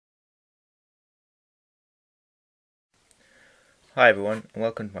Hi everyone, and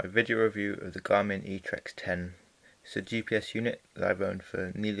welcome to my video review of the Garmin Etrex 10. It's a GPS unit that I've owned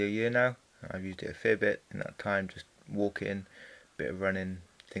for nearly a year now. I've used it a fair bit in that time, just walking, bit of running,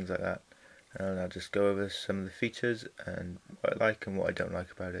 things like that. And I'll just go over some of the features and what I like and what I don't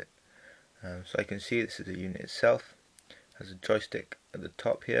like about it. So I can see this is the unit itself. It has a joystick at the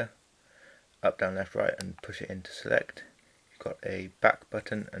top here, up, down, left, right, and push it in to select. You've got a back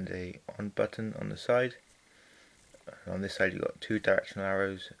button and a on button on the side. And on this side you've got two directional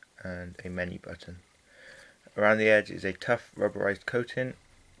arrows and a menu button. Around the edge is a tough rubberized coating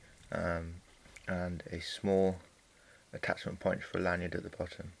and a small attachment point for a lanyard at the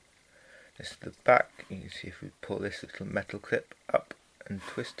bottom. This is the back. You can see if we pull this little metal clip up and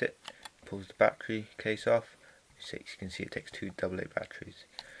twist it, pulls the battery case off. So you can see it takes two AA batteries.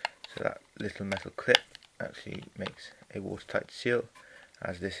 So that little metal clip actually makes a watertight seal,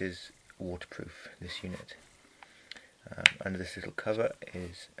 as this is waterproof, this unit. Under this little cover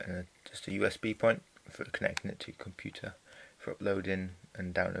is just a USB point for connecting it to your computer for uploading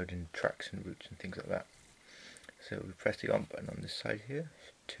and downloading tracks and routes and things like that. So we press the on button on this side here,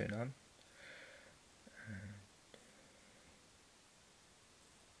 turn on.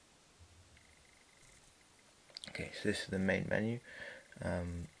 Okay, so this is the main menu,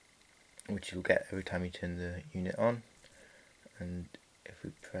 which you'll get every time you turn the unit on. And if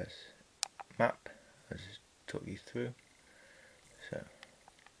we press map, I'll just talk you through. So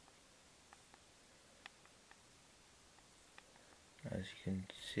as you can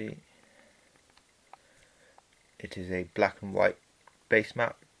see, it is a black and white base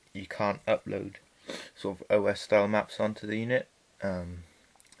map. You can't upload sort of OS style maps onto the unit.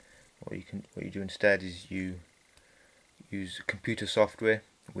 What you do instead is you use computer software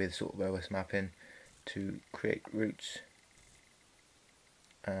with sort of OS mapping to create routes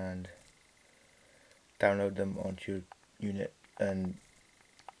and download them onto your unit and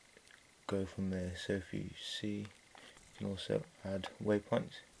go from there. So if you see, you can also add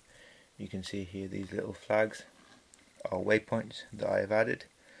waypoints. You can see here these little flags are waypoints that I have added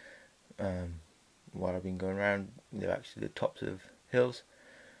while I've been going around. They're actually the tops of hills,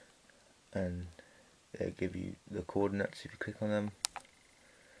 and they give you the coordinates if you click on them,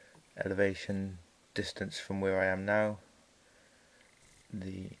 elevation, distance from where I am now,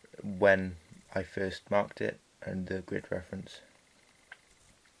 the when I first marked it, and the grid reference.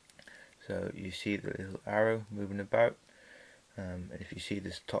 So you see the little arrow moving about, and if you see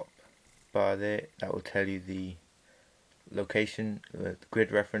this top bar there, that will tell you the location, the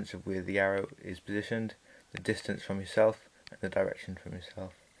grid reference of where the arrow is positioned, the distance from yourself, and the direction from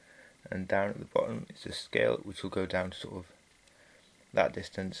yourself. And down at the bottom is a scale which will go down to sort of that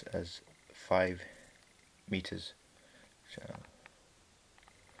distance as 5 meters. So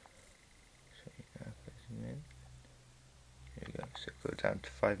here we go. So go down to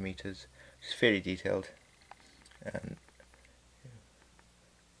 5 meters. It's fairly detailed, and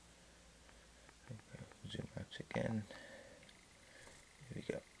zoom out again. Here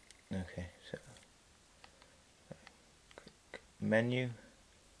we go. Okay, so click menu.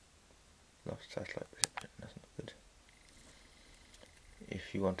 Lost satellite reception, that's not good.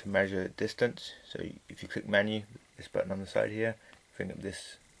 If you want to measure distance, so if you click menu, this button on the side here, bring up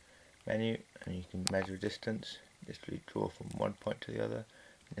this menu and you can measure distance. Literally draw from one point to the other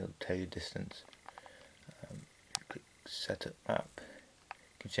and it'll tell you distance. If you click setup map,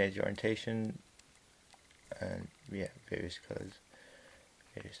 you can change the orientation and various colours,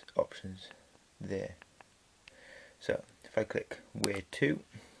 various options there. So if I click where to,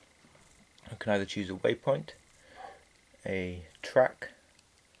 I can either choose a waypoint, a track,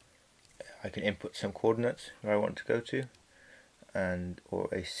 I can input some coordinates where I want to go to, or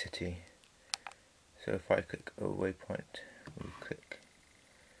a city. So if I click a waypoint, we click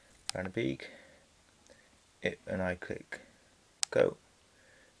Ranabig, and I click go,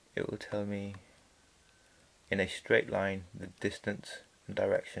 it will tell me in a straight line the distance and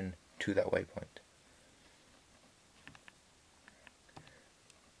direction to that waypoint.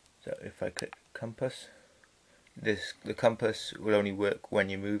 So if I click compass, the compass will only work when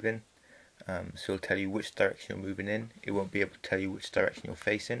you're moving, so it'll tell you which direction you're moving in. It won't be able to tell you which direction you're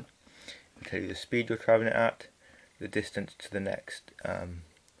facing. It'll tell you the speed you're travelling at, the distance to the next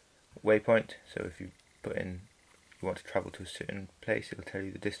waypoint. So if you put in you want to travel to a certain place, it'll tell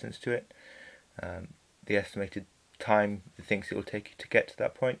you the distance to it, the estimated time it thinks it will take you to get to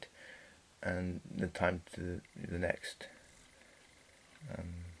that point, and the time to the next.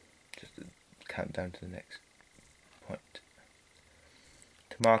 Just a countdown to the next point.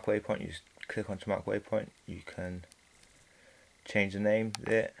 To mark waypoint, you just click on to mark waypoint. You can change the name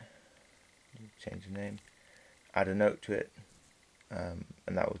there, change the name, add a note to it, and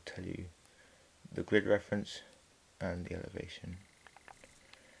that will tell you the grid reference and the elevation.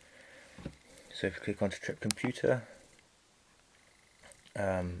 So if you click onto trip computer,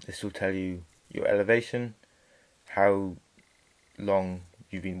 this will tell you your elevation, how long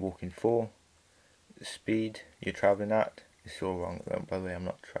you've been walking for, the speed you're traveling at. It's all wrong. By the way, I'm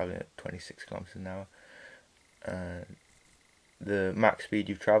not traveling at 26 kilometers an hour. The max speed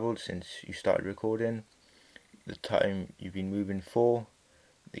you've traveled since you started recording, the time you've been moving for,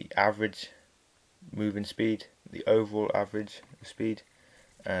 the average moving speed, the overall average of speed,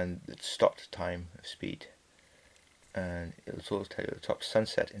 and the stopped time of speed. And it'll also tell you at the top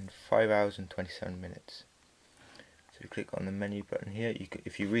sunset in 5 hours and 27 minutes. So if you click on the menu button here,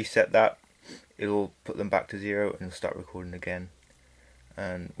 if you reset that, it'll put them back to 0 and it'll start recording again.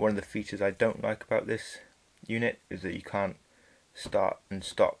 And one of the features I don't like about this unit is that you can't start and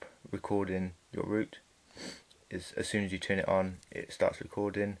stop recording your route. As soon as you turn it on, it starts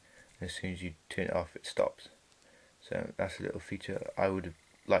recording, and as soon as you turn it off, it stops. So that's a little feature I would have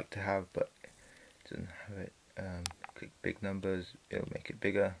liked to have, but it doesn't have it. Click big numbers, it'll make it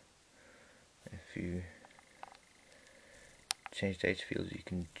bigger. If you change data fields, you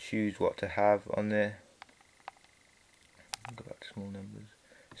can choose what to have on there. Go back to small numbers.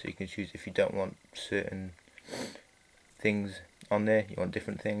 So you can choose if you don't want certain things on there, you want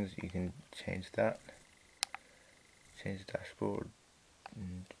different things, you can change that. Change the dashboard.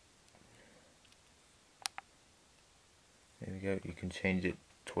 And there we go, you can change it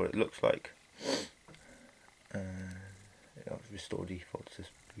to what it looks like. It'll restore defaults, just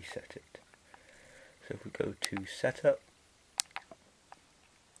reset it. So if we go to setup,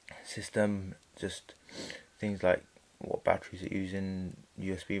 system, just things like what batteries are using,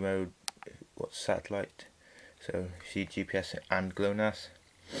 USB mode, what satellite. So you see GPS and GLONASS,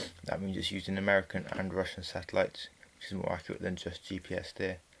 that means it's using American and Russian satellites, which is more accurate than just GPS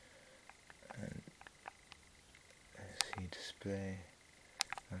there. And let's see, display,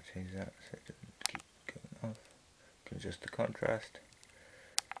 I'll change that so it doesn't keep going off. You can adjust the contrast,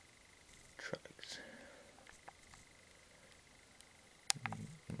 tracks,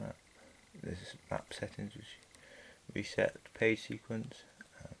 map, this is map settings, which reset page sequence.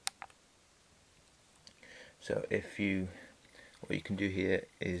 So what you can do here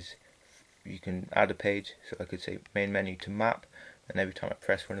is you can add a page. So I could say main menu to map, and every time I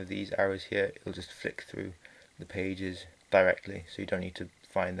press one of these arrows here, it'll just flick through the pages directly, so you don't need to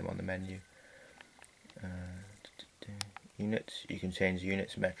find them on the menu. Units, you can change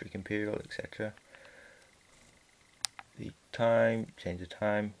units, metric, imperial, etc. The time, change the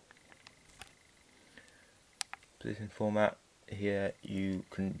time. Position format, here you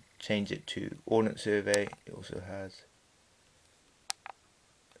can change it to ordnance survey. It also has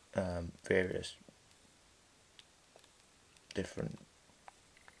various different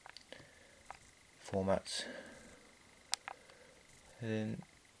formats.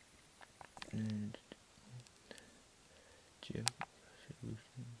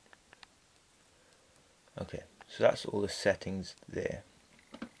 Okay, so that's all the settings there.